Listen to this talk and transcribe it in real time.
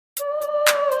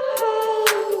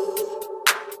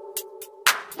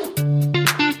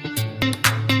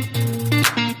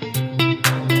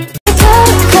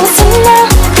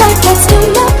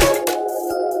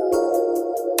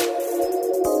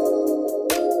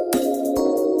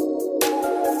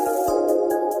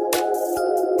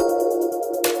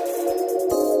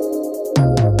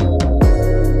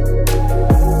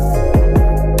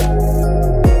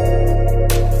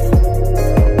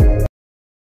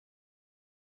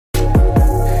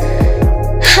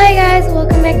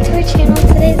our channel.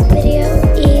 Today's video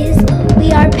is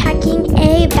we are packing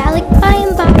a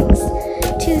Balikbayan box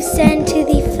to send to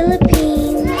the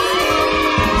Philippines.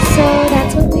 So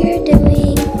that's what we are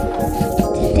doing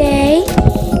today,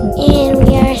 and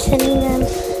we are sending them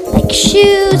like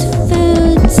shoes,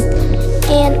 foods,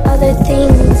 and other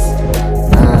things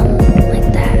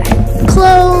like that.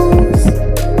 Clothes,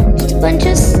 just a bunch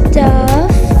of stuff.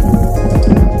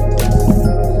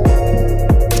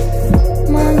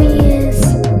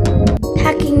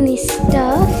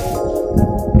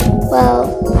 Well,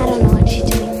 I don't know what she's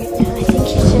doing right now. I think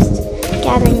she's just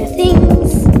gathering the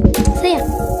things. So yeah.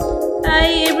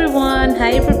 Hi everyone.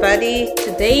 Hi everybody.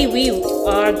 Today we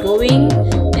are going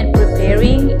and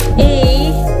preparing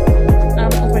a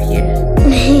over here.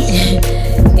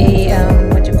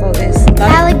 What you call this?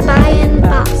 Balikbayan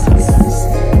boxes.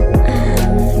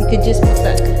 You could just put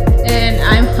that. And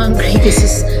I'm hungry.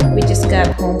 We just got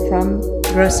home from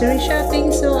grocery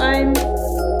shopping, so I'm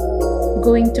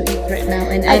going to eat right now,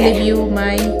 and I leave you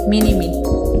my mini-me,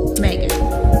 Megan.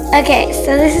 Okay,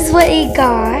 so this is what we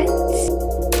got.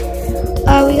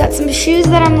 We got some shoes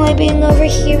that I'm labeling over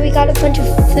here. We got a bunch of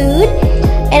food,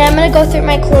 and I'm gonna go through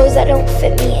my clothes that don't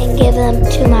fit me and give them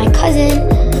to my cousins.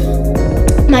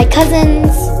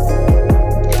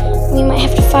 We might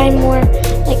have to find more,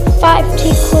 like 5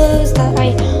 tea clothes that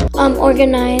I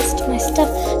organized my stuff.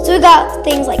 So we got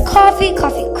things like coffee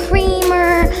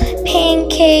creamer,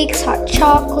 pancakes, hot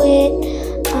chocolate,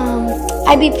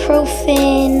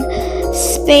 ibuprofen,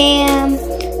 Spam,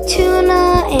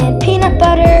 tuna, and peanut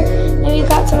butter. And we've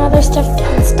got some other stuff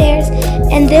downstairs.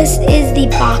 And this is the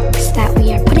box that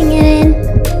we are putting it in.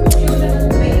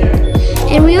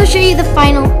 And we will show you the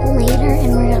final later,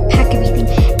 and we're gonna pack everything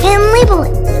and label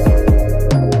it.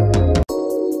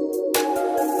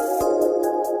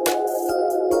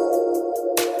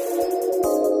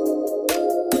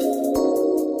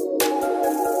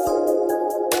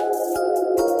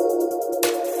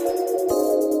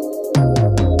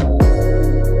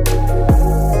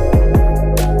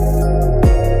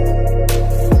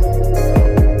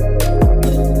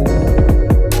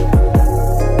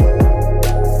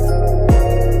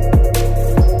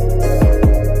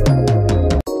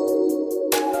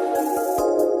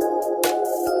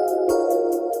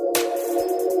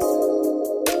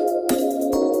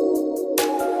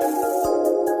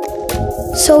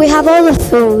 So we have all the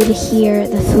food here.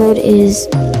 The food is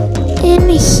in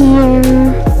here.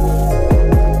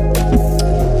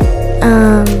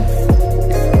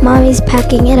 Mommy's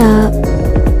packing it up.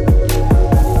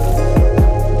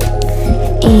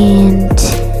 And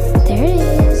there it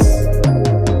is.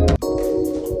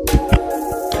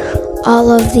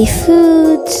 All of the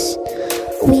foods.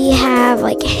 We have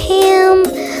like ham,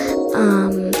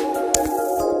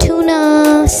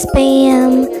 tuna,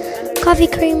 Spam, coffee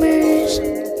creamers.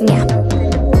 Yeah.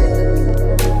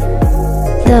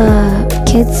 The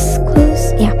kids'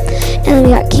 clothes. Yeah. And then we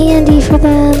got candy for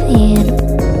them and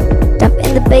stuff,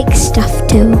 and the big stuff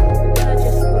too.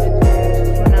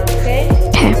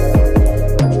 Okay.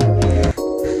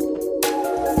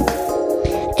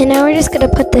 And now we're just gonna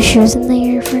put the shoes in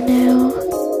there for now.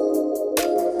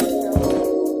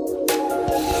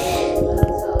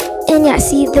 And yeah,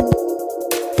 see the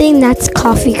thing, that's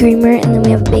coffee creamer, and then we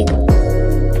have a big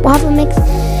waffle mix.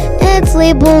 It's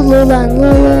labeled Lola and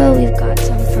Lola. We've got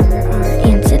some for our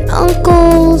aunts and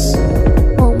uncles,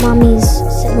 well, mommy's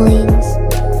siblings,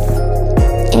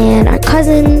 and our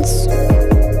cousins,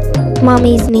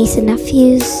 mommy's niece and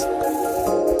nephews,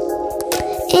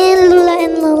 and Lola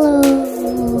and Lola.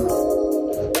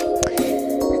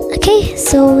 Okay,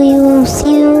 so we will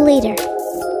see you later.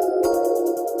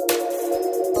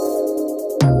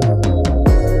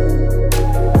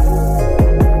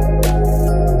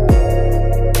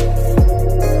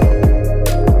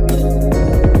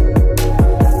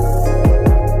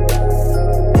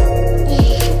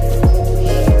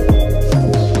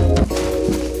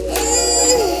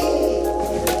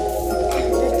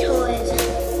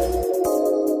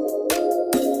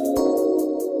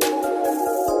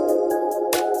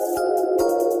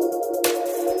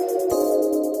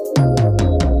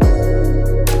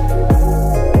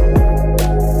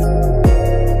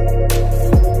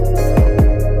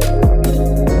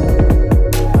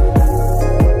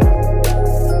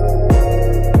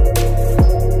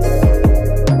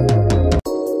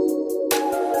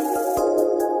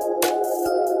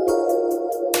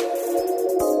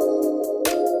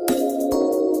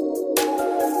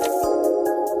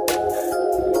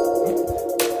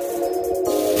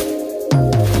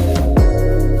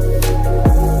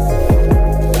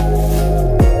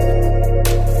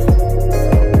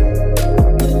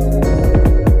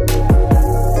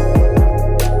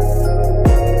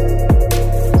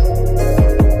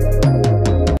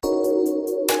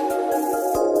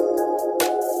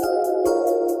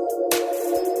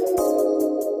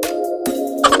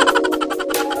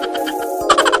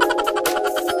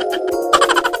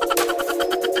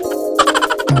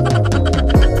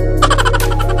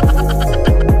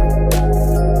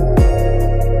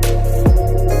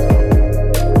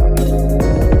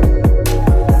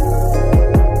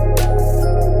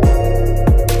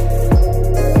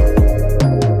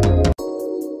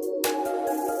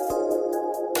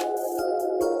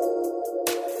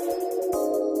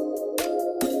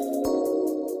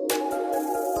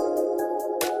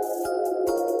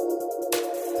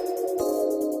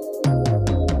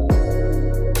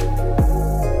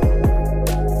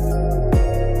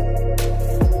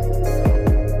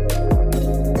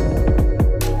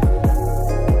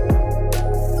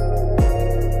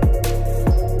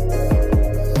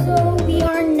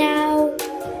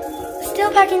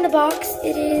 packing the box.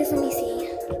 It is, let me see.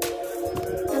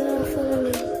 I don't know if it'll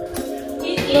look.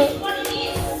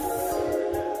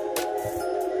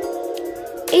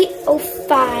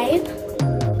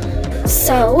 8:05.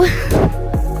 So,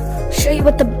 show you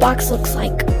what the box looks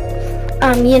like.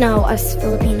 You know, us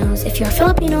Filipinos, if you're a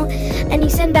Filipino and you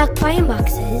send Balikbayan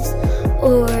boxes,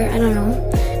 or I don't know,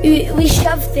 we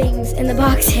shove things in the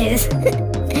boxes.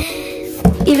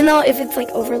 Even though if it's like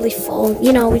overly full,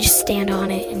 you know, we just stand on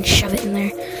it and shove it in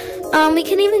there. We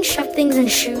can even shove things in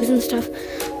shoes and stuff.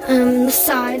 The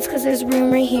sides, because there's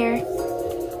room right here.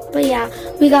 But yeah,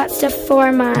 we got stuff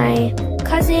for my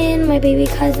cousin, my baby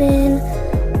cousin.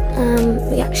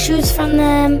 We got shoes from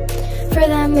them. For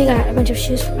them, we got a bunch of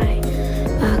shoes for my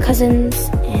cousins,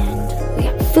 and we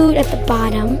got food at the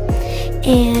bottom.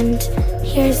 And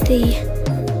here's the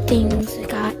things we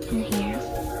got in here.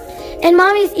 And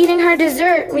Mommy's eating her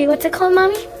dessert. Wait, what's it called,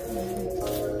 Mommy?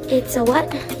 It's a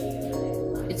what?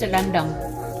 It's a landang.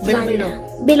 Bilo-bilo.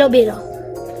 Bilo-bilo.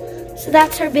 So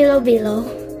that's her bilo-bilo.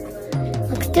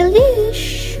 Looks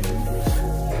delish.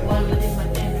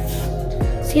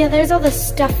 So yeah, there's all the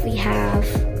stuff we have.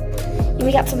 And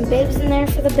we got some bibs in there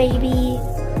for the baby.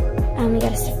 We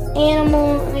got a stuffed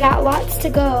animal. We got lots to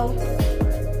go.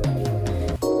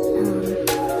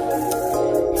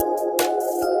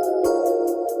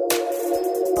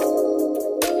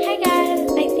 Hi guys,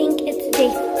 I think it's day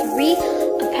 3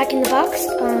 of packing the box.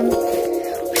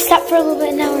 We stopped for a little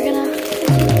bit. Now we're gonna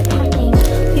continue packing.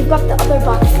 We've got the other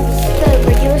box. This is the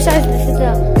regular size. This is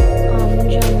the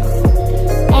jumbo.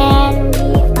 And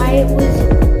I was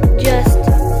just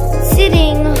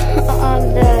sitting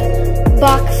on the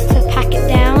box to pack it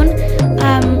down.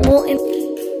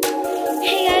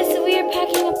 Hey guys, so we are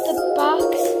packing up the box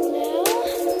now.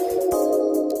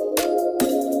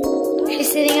 She's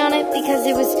sitting on it because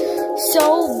it was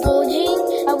so bulging.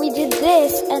 We did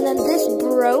this, and then this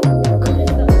broke.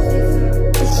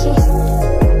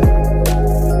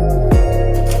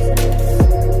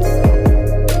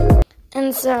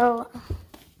 And so,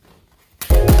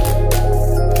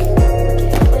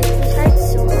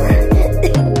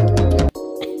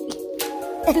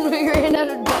 and we ran out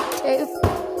of duct tape.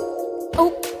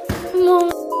 Oh, Mom.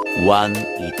 One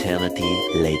eternity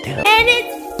later. And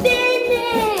it's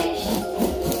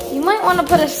finished! You might want to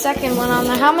put a second one on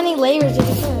there. How many layers did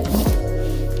you put?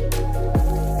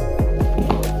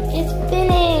 It's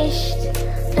finished!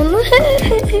 And look!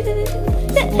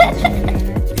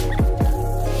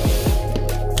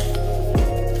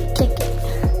 Kick it.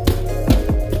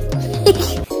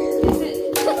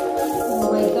 Oh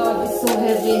my god, it's so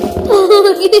heavy.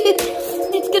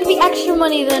 It's gonna be extra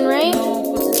money then, right?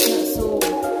 No, because it's not so.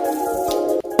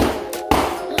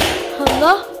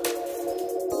 Hello?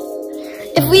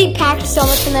 If we packed so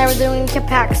much in there, then we could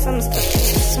pack some stuff in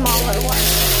smaller ones.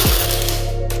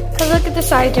 Cause look at the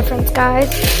size difference, guys.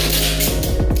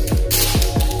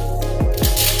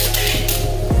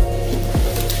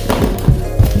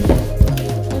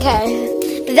 Okay,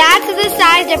 that's the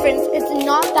size difference. It's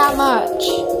not that much.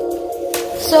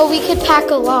 So we could pack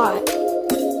a lot.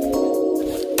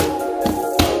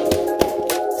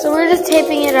 So we're just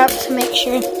taping it up to make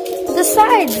sure the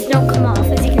sides don't come off.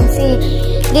 As you can see,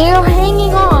 they are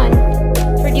hanging on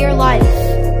for dear life.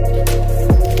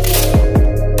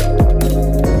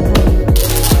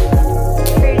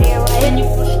 For dear life. Can you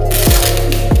push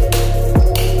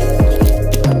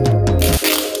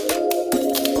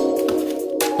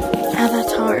Oh,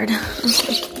 that's hard.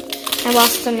 I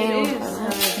lost a nail.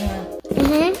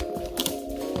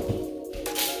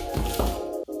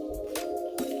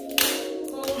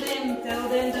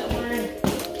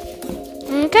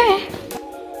 Okay.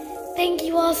 Thank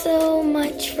you all so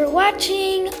much for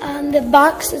watching. The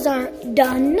boxes are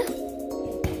done.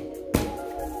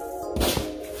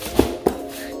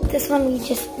 This one we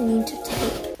just need to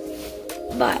tape.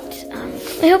 But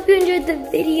I hope you enjoyed the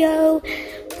video.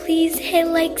 Please hit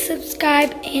like,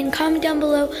 subscribe, and comment down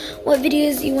below what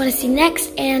videos you want to see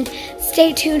next. And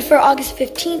stay tuned for August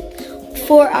 15th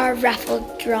for our raffle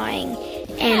drawing.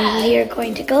 And we are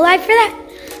going to go live for that.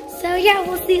 So yeah,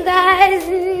 we'll see you guys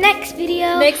next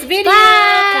video. Next video.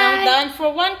 Bye. Countdown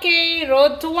for 1K.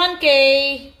 Road to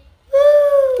 1K.